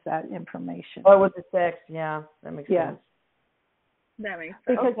be with that information. Or with the sex, yeah, that makes sense. That makes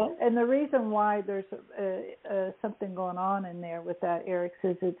sense. Because, and the reason why there's something going on in there with that, Erik,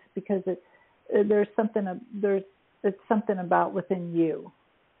 is it's because it's something about within you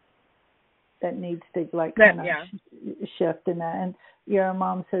that needs to shift in that. And your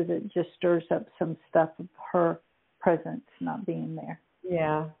mom says it just stirs up some stuff of her presence not being there.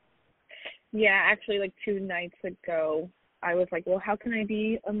 Yeah. Yeah, actually, like 2 nights ago, I was like, well, how can I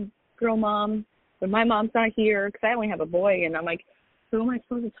be a girl mom when my mom's not here? Because I only have a boy, and I'm like, who am I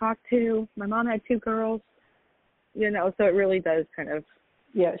supposed to talk to? My mom had 2 girls, so it really does kind of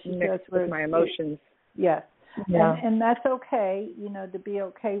mix with my emotions. Yes. Yeah. And that's okay, to be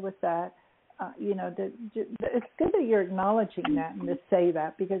okay with that. It's good that you're acknowledging that and to say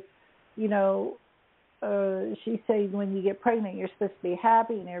that because, she said when you get pregnant, you're supposed to be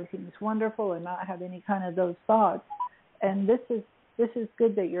happy and everything's wonderful and not have any kind of those thoughts. And this is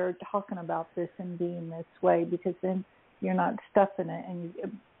good that you're talking about this and being this way because then you're not stuffing it and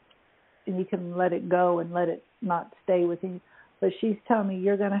you can let it go and let it not stay with you. But she's telling me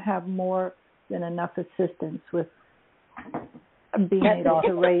you're going to have more than enough assistance with being able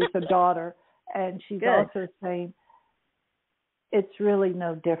to raise a daughter. And she's also saying it's really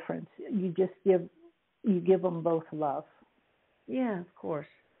no difference. You just give them both love. Yeah, of course.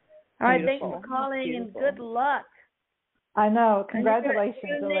 All right, thanks for calling and good luck. I know. Congratulations,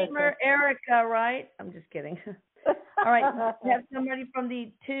 you name her Erica, right? I'm just kidding. All right, we have somebody from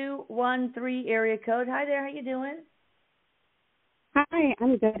the 213 area code. Hi there, how you doing? Hi,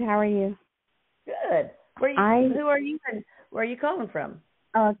 I'm good. How are you? Good. Who are you and where are you calling from?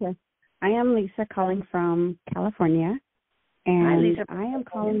 Oh, okay. I am Lisa calling from California. And hi, Lisa. I am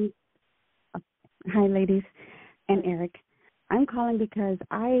calling. Hi, ladies, and Erik. I'm calling because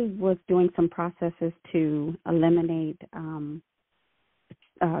I was doing some processes to eliminate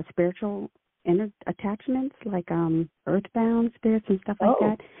spiritual attachments like earthbound spirits and stuff like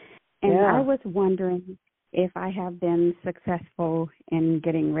that. And I was wondering if I have been successful in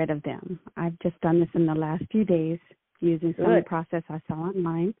getting rid of them. I've just done this in the last few days using some process I saw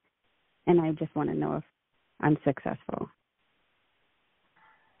online, and I just want to know if I'm successful.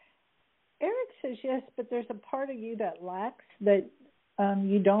 Erik says yes, but there's a part of you that lacks that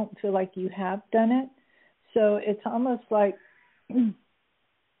you don't feel like you have done it. So it's almost like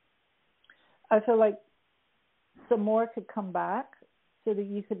I feel like some more could come back so that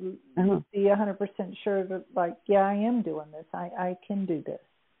you could be 100% sure that, like, yeah, I am doing this. I can do this.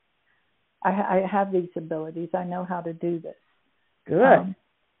 I have these abilities. I know how to do this. Good.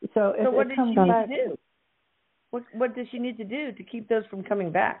 So what does she need to do? What does she need to do to keep those from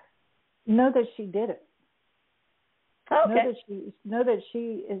coming back? Know that she did it. Okay. Know that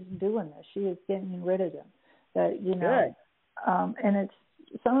she is doing this. She is getting rid of them. That Good. And it's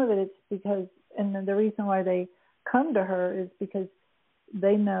some of it's because, and the reason why they come to her is because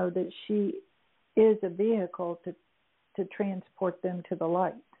they know that she is a vehicle to transport them to the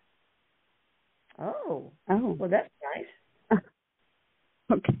light. Oh, well, that's nice.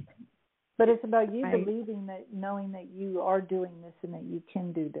 Okay. But it's about you believing that, knowing that you are doing this and that you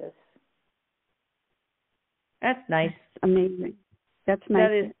can do this. That's nice. That's amazing. That's nice.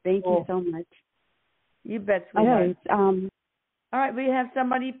 That is Thank cool. you so much. You bet, sweetheart. Okay. All right, we have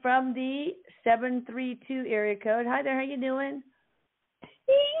somebody from the 732 area code. Hi there, how you doing?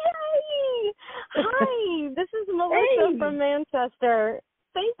 Yay! Hi, this is Melissa from Manchester.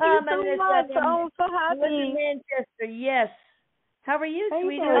 Thank you so much. I'm so happy. Melissa, Manchester, yes. How are you,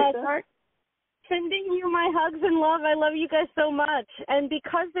 sweetheart? Sending you my hugs and love. I love you guys so much. And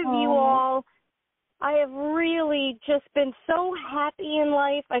because of you all, I have really just been so happy in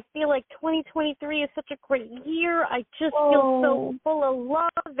life. I feel like 2023 is such a great year. I just feel so full of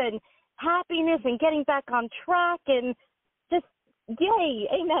love and happiness and getting back on track and just yay.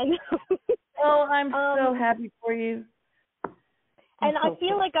 Amen. I'm so happy for you. And I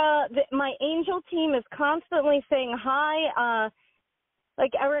feel like my angel team is constantly saying hi.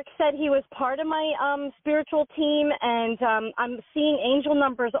 Like Erik said, he was part of my spiritual team, and I'm seeing angel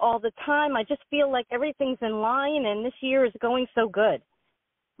numbers all the time. I just feel like everything's in line, and this year is going so good.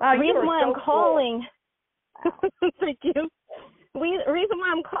 Wow, the reason why I'm calling, thank you. The reason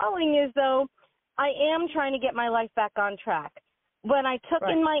why I'm calling is, though, I am trying to get my life back on track. When I took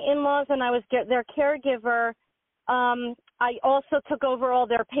in my in-laws and I was their caregiver, I also took over all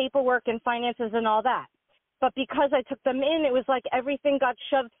their paperwork and finances and all that. But because I took them in, it was like everything got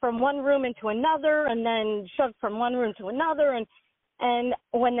shoved from one room into another and then shoved from one room to another. And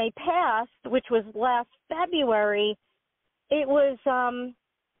when they passed, which was last February, it was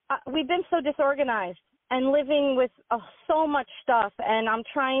we've been so disorganized. and living with so much stuff, and I'm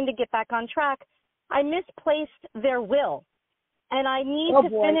trying to get back on track, I misplaced their will. And I need to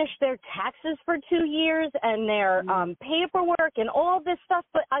finish their taxes for 2 years and their paperwork and all this stuff,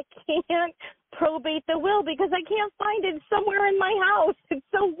 but I can't probate the will because I can't find it somewhere in my house. It's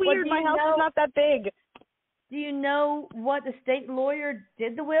so weird. My house is not that big. Do you know what the state lawyer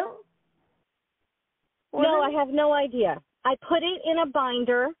did the will? No, I have no idea. I put it in a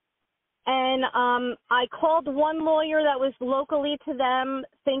binder, and I called one lawyer that was locally to them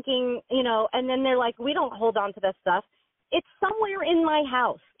thinking, and then they're like, we don't hold on to this stuff. It's somewhere in my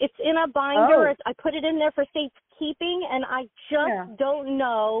house. It's in a binder. Oh. I put it in there for safekeeping, and I just don't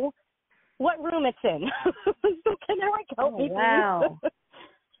know what room it's in. So can Eric help me, wow. please?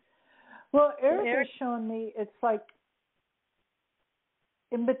 Well, Erik is showing me it's like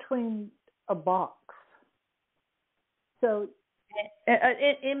in between a box. So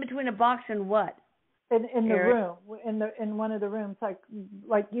in between a box and what? In the room, in one of the rooms,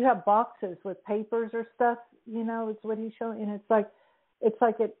 like you have boxes with papers or stuff, it's what he's showing, and it's like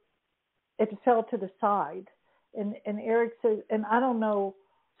it fell to the side, and Erik says, and I don't know.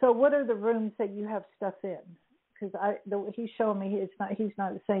 So what are the rooms that you have stuff in? Because he's showing me he's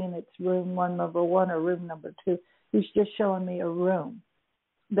not saying it's room number 1 or room number 2. He's just showing me a room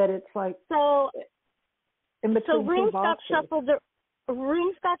that it's like in between two boxes.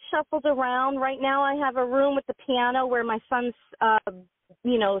 Rooms got shuffled around. Right now I have a room with the piano where my son's,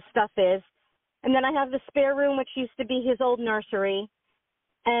 stuff is. And then I have the spare room, which used to be his old nursery.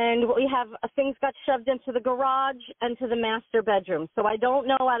 And we have things got shoved into the garage and to the master bedroom. So I don't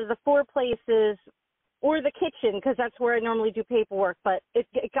know out of the 4 places or the kitchen, because that's where I normally do paperwork, but it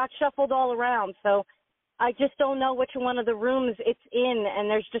got shuffled all around. So I just don't know which one of the rooms it's in. And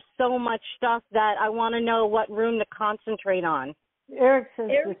there's just so much stuff that I want to know what room to concentrate on. Erik says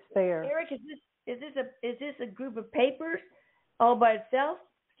despair. Erik, is this a group of papers all by itself,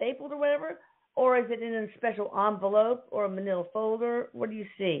 stapled or whatever, or is it in a special envelope or a manila folder? What do you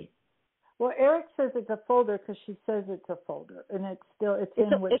see? Well, Erik says it's a folder because she says it's a folder, and it's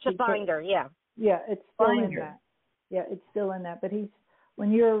a binder. Yeah, it's still in that. Yeah, it's still in that. But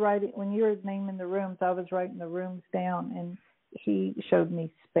when you were naming the rooms, I was writing the rooms down, and he showed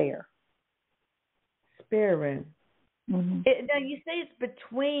me spare room. Mm-hmm. Now, you say it's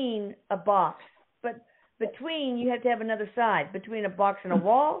between a box, but between, you have to have another side. Between a box and a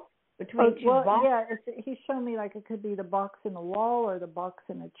wall? Between two boxes? Yeah, he's showing me like it could be the box in the wall or the box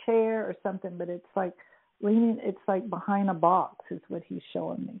in a chair or something, but it's like it's like behind a box is what he's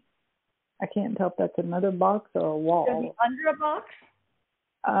showing me. I can't tell if that's another box or a wall. Is it under a box?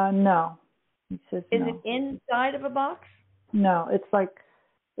 No. He says Is no. it inside of a box? No, it's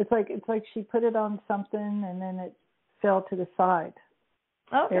like she put it on something and then it fell to the side.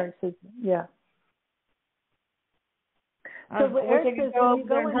 Okay. Erik says, yeah. So Erik says when you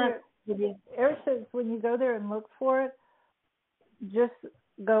go in there, Erik says when you go there and look for it, just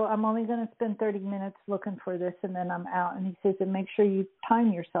go, I'm only going to spend 30 minutes looking for this and then I'm out. And he says, and make sure you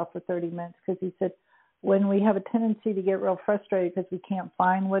time yourself for 30 minutes because he said when we have a tendency to get real frustrated because we can't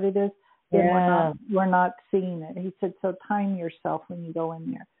find what it is, then we're not seeing it. He said, so time yourself when you go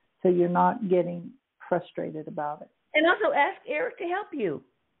in there so you're not getting frustrated about it. And also ask Erik to help you,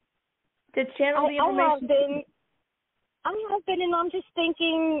 to channel the information. I have been, and I'm just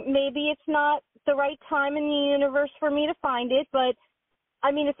thinking maybe it's not the right time in the universe for me to find it. But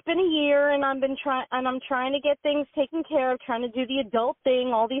I mean, it's been a year, and I'm trying to get things taken care of, trying to do the adult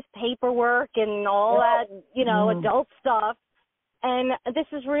thing, all these paperwork and all that, adult stuff. And this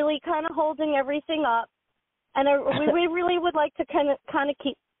is really kind of holding everything up. And we really would like to kind of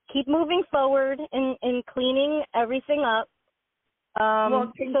keep moving forward in cleaning everything up. Can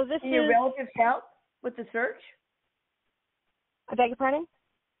your relatives help with the search? I beg your pardon?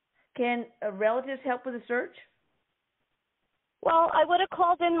 Can relatives help with the search? Well, I would have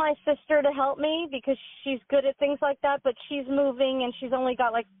called in my sister to help me because she's good at things like that, but she's moving and she's only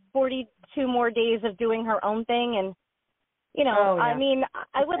got like 42 more days of doing her own thing. And, I mean,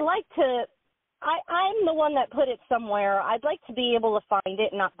 I would like to, I'm the one that put it somewhere. I'd like to be able to find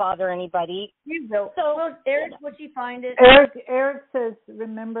it and not bother anybody. You will. So, Erik, would you find it? Erik says,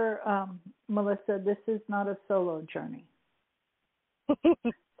 remember, Melissa, this is not a solo journey.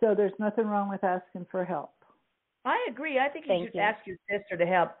 So there's nothing wrong with asking for help. I agree. I think you should ask your sister to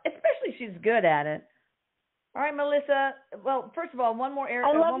help, especially if she's good at it. All right, Melissa. Well, first of all, one more Erik.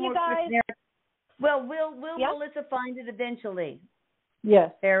 I love you guys. Well, will Melissa find it eventually?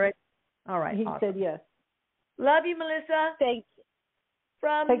 Yes. Erik? All right. He said yes. Love you, Melissa. Thanks.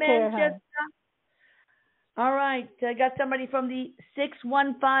 From Take Manchester. Care, all right. I got somebody from the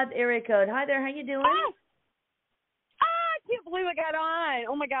 615 area code. Hi there. How you doing? Hi. can't believe I got on.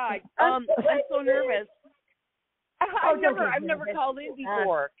 Oh my God. I'm so nervous. I've never called in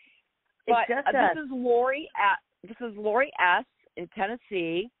before. But this is Lori S. in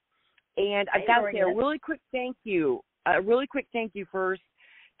Tennessee, and I've got to say a really quick thank you first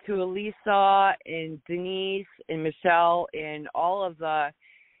to Elisa and Denise and Michelle and all of the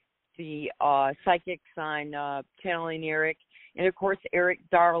psychics on Channeling Erik, and of course Erik,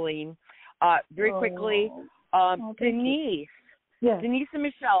 darling. Very quickly, Denise. Yes. Denise and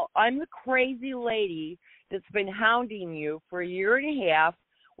Michelle, I'm the crazy lady that's been hounding you for a year and a half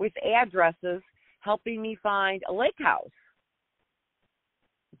with addresses, helping me find a lake house.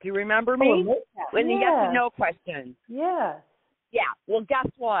 Do you remember me? When the yes and no questions. Yes. Yeah. Well, guess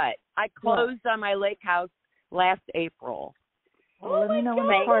what? I closed on my lake house last April. Well, let me know when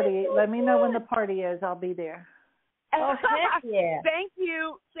the party. Let me know when the party is. I'll be there. Oh, heck yeah. Thank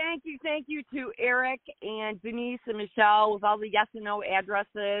you to Erik and Denise and Michelle with all the yes and no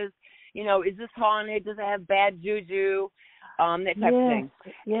addresses. You know, is this haunted? Does it have bad juju? That type of thing.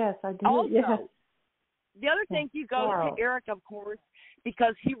 Yes, I do. Also, yes. The other thank you goes to Erik, of course,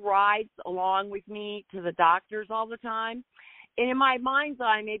 because he rides along with me to the doctors all the time. And in my mind's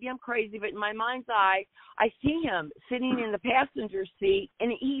eye, maybe I'm crazy, but in my mind's eye, I see him sitting in the passenger seat,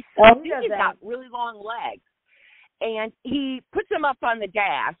 and he's got really long legs. And he puts them up on the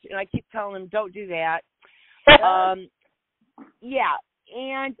dash, and I keep telling him, don't do that. Yeah.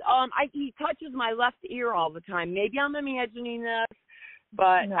 And he touches my left ear all the time. Maybe I'm imagining this,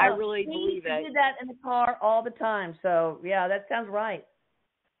 but I really believe it. He do that in the car all the time. So, yeah, that sounds right.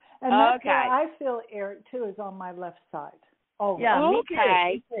 And that's where I feel Erik, too, is on my left side. Oh, yeah, me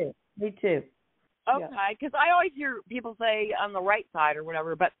too. Okay, because I always hear people say on the right side or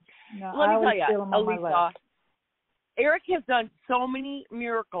whatever, but let me tell you, Elisa, Erik has done so many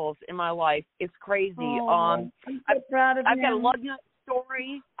miracles in my life. It's crazy. I'm so proud of him. I've got a lug nut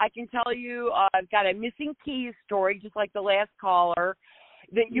story. I can tell you, I've got a missing keys story, just like the last caller,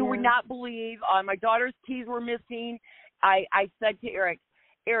 that you would not believe. My daughter's keys were missing. I said to Erik,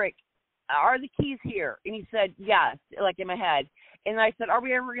 are the keys here? And he said, yes, like in my head. And I said, are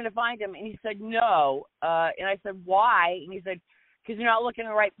we ever going to find them? And he said, no. And I said, why? And he said, because you're not looking in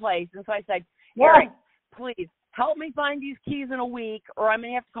the right place. And so I said, Erik, please help me find these keys in a week, or I'm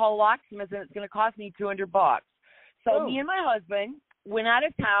going to have to call a locksmith, and it's going to cost me $200. So me and my husband went out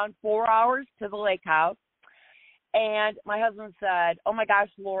of town 4 hours to the lake house, and my husband said, oh, my gosh,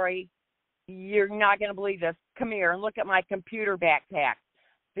 Lori, you're not going to believe this. Come here and look at my computer backpack.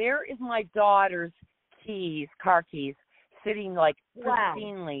 There is my daughter's keys, car keys, sitting like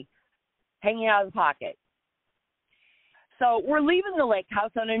pristinely, hanging out of the pocket. So we're leaving the lake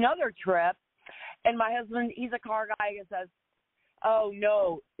house on another trip, and my husband, he's a car guy, and says, oh,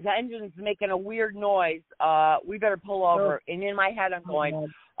 no, the engine's making a weird noise. We better pull over. And in my head, I'm going,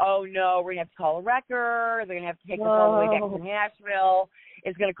 oh, no, we're going to have to call a wrecker. They're going to have to take us all the way back to Nashville.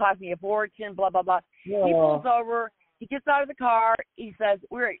 It's going to cost me a fortune, blah, blah, blah. He pulls over. He gets out of the car. He says,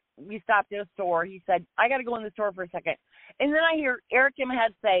 we stopped at a store. He said, I got to go in the store for a second. And then I hear Erik in my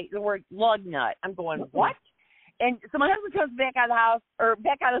head say the word lug nut. I'm going, what? And so my husband comes back out of the house, or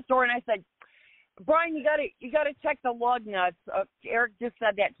back out of the store, and I said, Brian, you got to check the lug nuts. Erik just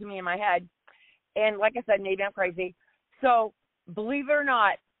said that to me in my head. And like I said, maybe I'm crazy. So believe it or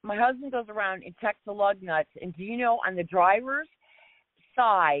not, my husband goes around and checks the lug nuts. And do you know, on the driver's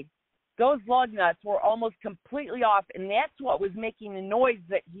side, those lug nuts were almost completely off, and that's what was making the noise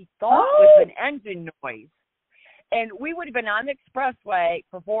that he thought was an engine noise. And we would have been on the expressway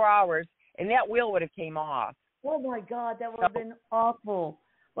for 4 hours, and that wheel would have came off. Oh, my God, that would have been awful.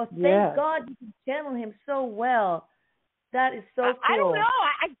 Well, thank God you can channel him so well. That is so cool. I don't know.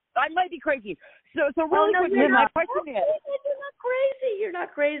 I might be crazy. So really quickly, my question is... You're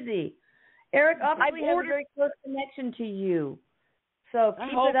not crazy. Erik obviously has a very close connection to you. So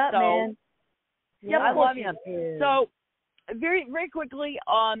keep it up, man. Yeah, I love you. So very, very quickly,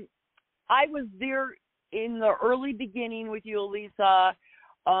 I was there in the early beginning with you, Elisa,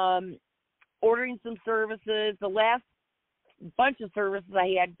 ordering some services. The last bunch of services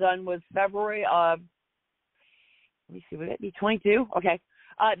I had done was February of, let me see, would that be 22? Okay.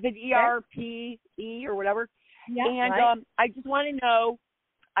 The ERPE or whatever. Yeah, and I just want to know,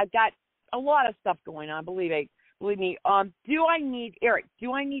 I've got a lot of stuff going on, believe me. Do I need, Erik,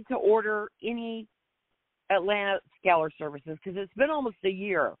 to order any Atlanta Scalar services? Because it's been almost a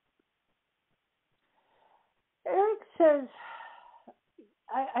year. Erik says,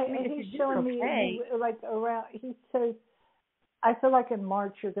 he's showing me, like around, he says, I feel like in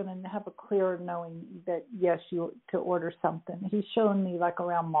March you're going to have a clearer knowing that, yes, you to order something. He's showing me like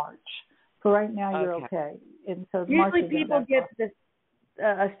around March. For right now, you're okay. And so usually people get this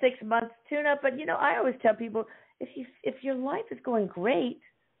a 6 month tune-up, but I always tell people if your life is going great,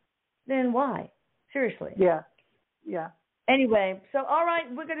 then why? Seriously. Yeah. Anyway, so all right,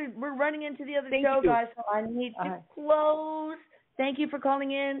 we're running into the other show, guys. So I need to close. Thank you for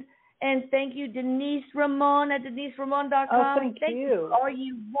calling in, and thank you, Denise Ramon at DeniseRamon.com. Oh, thank you. All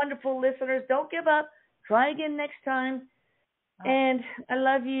you wonderful listeners. Don't give up. Try again next time. And I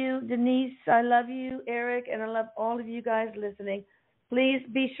love you, Denise. I love you, Erik, and I love all of you guys listening. Please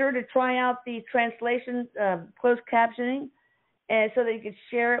be sure to try out the translation, closed captioning, and so that you can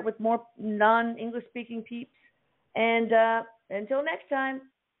share it with more non-English speaking peeps. And until next time,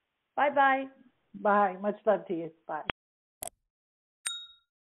 bye-bye. Bye. Much love to you. Bye.